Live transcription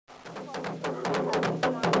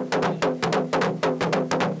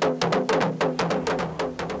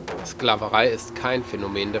Sklaverei ist kein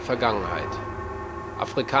Phänomen der Vergangenheit.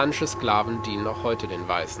 Afrikanische Sklaven dienen auch heute den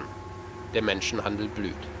Weißen. Der Menschenhandel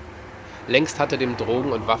blüht. Längst hatte dem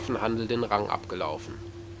Drogen- und Waffenhandel den Rang abgelaufen.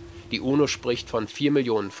 Die UNO spricht von 4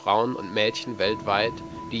 Millionen Frauen und Mädchen weltweit,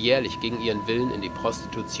 die jährlich gegen ihren Willen in die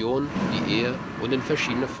Prostitution, die Ehe und in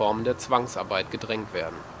verschiedene Formen der Zwangsarbeit gedrängt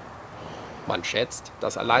werden. Man schätzt,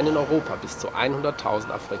 dass allein in Europa bis zu 100.000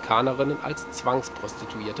 Afrikanerinnen als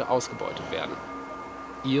Zwangsprostituierte ausgebeutet werden.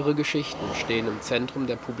 Ihre Geschichten stehen im Zentrum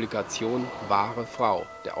der Publikation Wahre Frau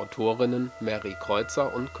der Autorinnen Mary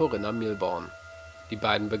Kreuzer und Corinna Milborn. Die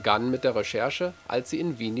beiden begannen mit der Recherche, als sie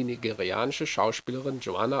in Wien die nigerianische Schauspielerin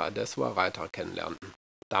Joanna Adesua Reiter kennenlernten.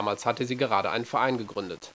 Damals hatte sie gerade einen Verein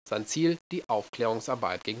gegründet. Sein Ziel, die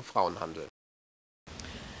Aufklärungsarbeit gegen Frauenhandel.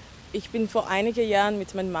 Ich bin vor einigen Jahren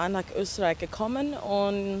mit meinem Mann nach Österreich gekommen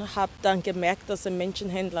und habe dann gemerkt, dass er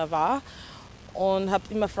Menschenhändler war und habe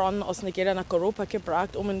immer Frauen aus Nigeria nach Europa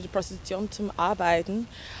gebracht, um in der Prostitution zu arbeiten.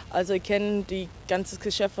 Also ich kenne die ganze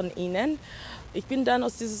Geschäft von ihnen. Ich bin dann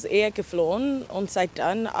aus dieser Ehe geflohen und seit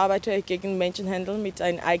dann arbeite ich gegen Menschenhandel mit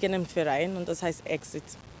einem eigenen Verein und das heißt Exit.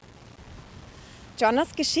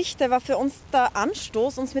 Joannas Geschichte war für uns der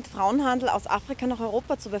Anstoß, uns mit Frauenhandel aus Afrika nach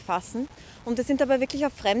Europa zu befassen. Und wir sind dabei wirklich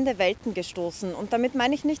auf fremde Welten gestoßen. Und damit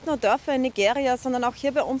meine ich nicht nur Dörfer in Nigeria, sondern auch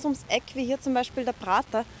hier bei uns ums Eck, wie hier zum Beispiel der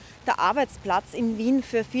Prater, der Arbeitsplatz in Wien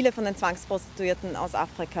für viele von den Zwangsprostituierten aus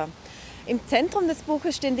Afrika. Im Zentrum des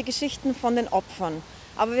Buches stehen die Geschichten von den Opfern.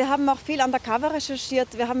 Aber wir haben auch viel undercover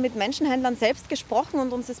recherchiert, wir haben mit Menschenhändlern selbst gesprochen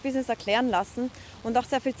und uns das Business erklären lassen und auch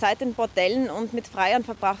sehr viel Zeit in Bordellen und mit Freiern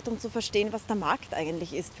verbracht, um zu verstehen, was der Markt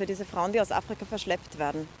eigentlich ist für diese Frauen, die aus Afrika verschleppt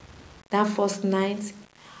werden. That first night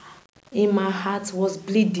in my heart was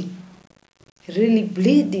bleeding, really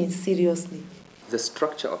bleeding seriously. The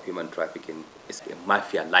structure of human trafficking is a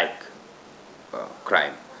mafia-like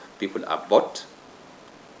crime. People are bought,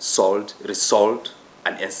 sold, resold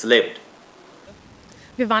and enslaved.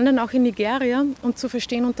 Wir waren dann auch in Nigeria, um zu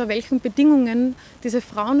verstehen, unter welchen Bedingungen diese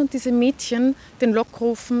Frauen und diese Mädchen den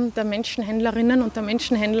Lockrufen der Menschenhändlerinnen und der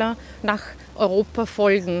Menschenhändler nach Europa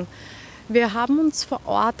folgen. Wir haben uns vor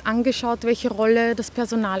Ort angeschaut, welche Rolle das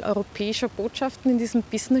Personal europäischer Botschaften in diesem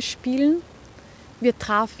Business spielen. Wir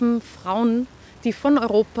trafen Frauen, die von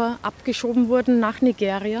Europa abgeschoben wurden nach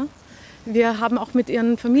Nigeria. Wir haben auch mit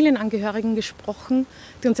ihren Familienangehörigen gesprochen,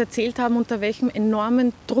 die uns erzählt haben, unter welchem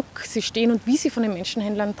enormen Druck sie stehen und wie sie von den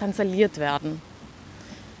Menschenhändlern drangsaliert werden.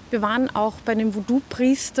 Wir waren auch bei einem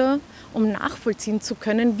Voodoo-Priester, um nachvollziehen zu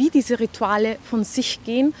können, wie diese Rituale von sich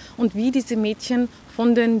gehen und wie diese Mädchen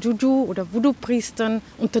von den Juju- oder Voodoo-Priestern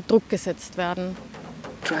unter Druck gesetzt werden.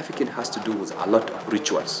 Trafficking has to do with a lot of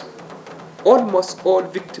rituals. Almost all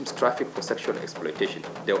victims trafficked for sexual exploitation,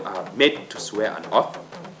 they are made to swear an oath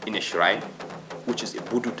in a shrine, which is a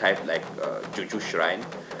voodoo type like juju shrine.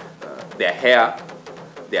 Their hair,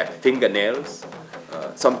 their fingernails,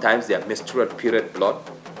 sometimes their menstrual period blood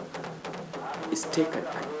is taken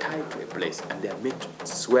and tied to a place, and they are made to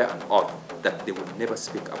swear an oath that they will never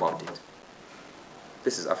speak about it.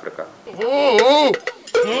 This is Africa.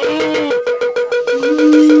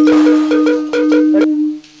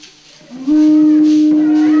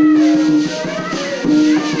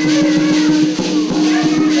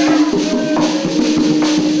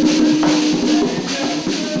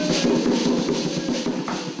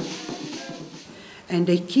 And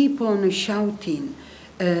they keep on shouting,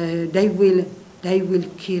 they will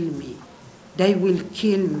kill me, they will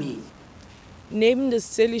kill me. Neben dem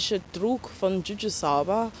seelischen Druck von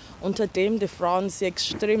Juju-Zauber, unter dem die Frauen sehr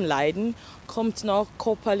extrem leiden, kommt noch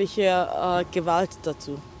körperliche Gewalt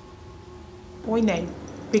dazu. When I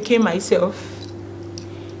became myself,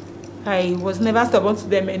 I was never stubborn to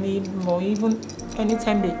them anymore, even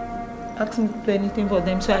anytime they asked me to do anything for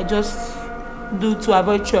them. So I just do to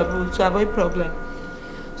avoid trouble, to avoid problem.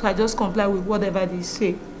 So I just comply with whatever they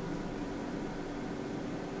say.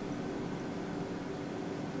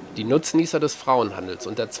 Die Nutznießer des Frauenhandels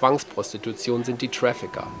und der Zwangsprostitution sind die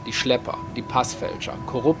Trafficker, die Schlepper, die Passfälscher,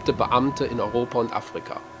 korrupte Beamte in Europa und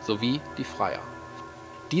Afrika, sowie die Freier.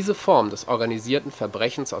 Diese Form des organisierten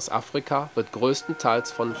Verbrechens aus Afrika wird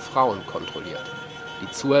größtenteils von Frauen kontrolliert.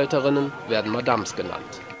 Die Zuhälterinnen werden Madams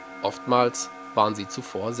genannt. Oftmals waren sie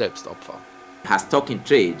zuvor selbst Opfer. Her stalking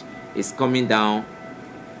trade is coming down,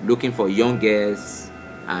 looking for young girls,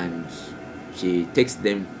 and she takes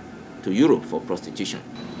them to Europe for prostitution.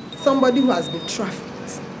 Somebody who has been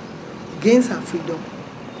trafficked, gains her freedom,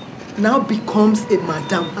 now becomes a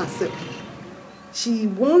madam herself. She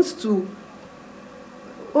wants to,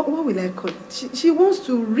 what will I call it? She wants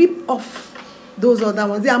to rip off those other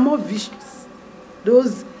ones. They are more vicious.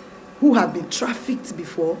 Those who have been trafficked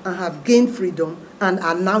before and have gained freedom and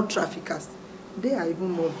are now traffickers, they are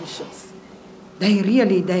even more vicious. They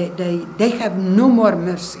really, they have no more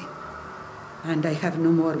mercy. And I have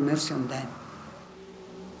no more mercy on them.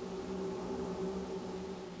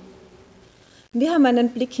 Wir haben einen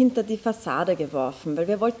Blick hinter die Fassade geworfen, weil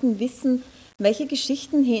wir wollten wissen, welche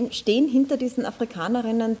Geschichten stehen hinter diesen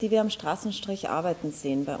Afrikanerinnen, die wir am Straßenstrich arbeiten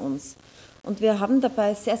sehen bei uns. Und wir haben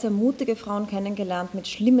dabei sehr, sehr mutige Frauen kennengelernt mit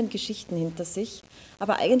schlimmen Geschichten hinter sich,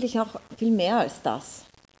 aber eigentlich auch viel mehr als das.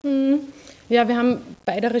 Ja, wir haben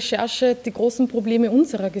bei der Recherche die großen Probleme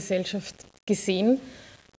unserer Gesellschaft gesehen.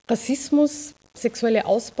 Rassismus, sexuelle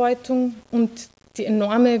Ausbeutung und die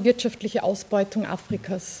enorme wirtschaftliche Ausbeutung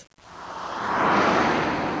Afrikas.